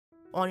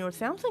On your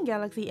Samsung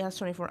Galaxy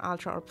S24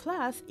 Ultra or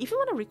Plus, if you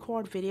want to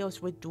record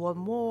videos with dual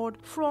mode,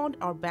 front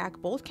or back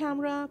both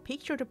camera,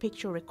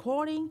 picture-to-picture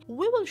recording,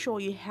 we will show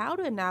you how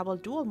to enable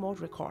dual mode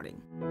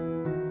recording.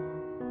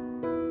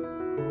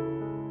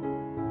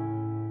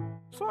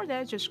 For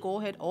that, just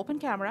go ahead, open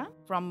camera.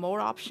 From More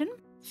option,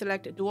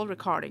 select Dual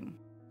Recording.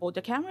 Both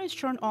the camera is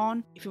turned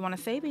on. If you want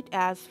to save it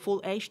as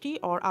Full HD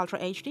or Ultra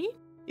HD,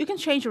 you can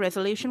change the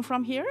resolution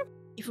from here.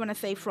 If you want to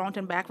save front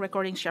and back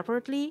recording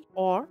separately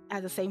or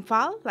as the same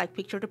file like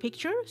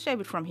picture-to-picture, save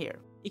it from here.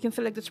 You can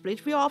select the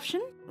split view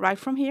option right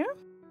from here.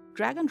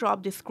 Drag and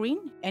drop this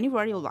screen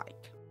anywhere you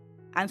like.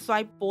 And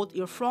swipe both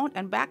your front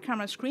and back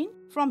camera screen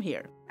from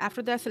here.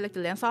 After that, select the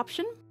lens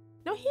option.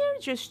 Now here,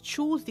 just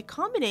choose the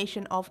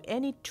combination of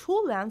any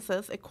two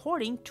lenses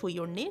according to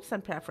your needs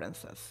and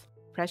preferences.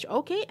 Press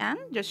OK and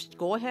just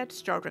go ahead,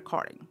 start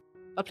recording.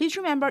 But please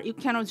remember, you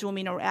cannot zoom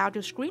in or out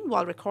your screen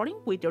while recording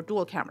with your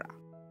dual camera.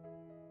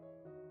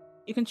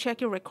 You can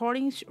check your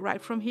recordings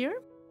right from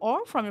here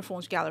or from your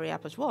phone's gallery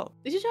app as well.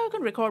 This is how you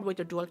can record with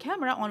your dual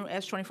camera on your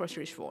S24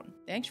 series phone.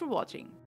 Thanks for watching.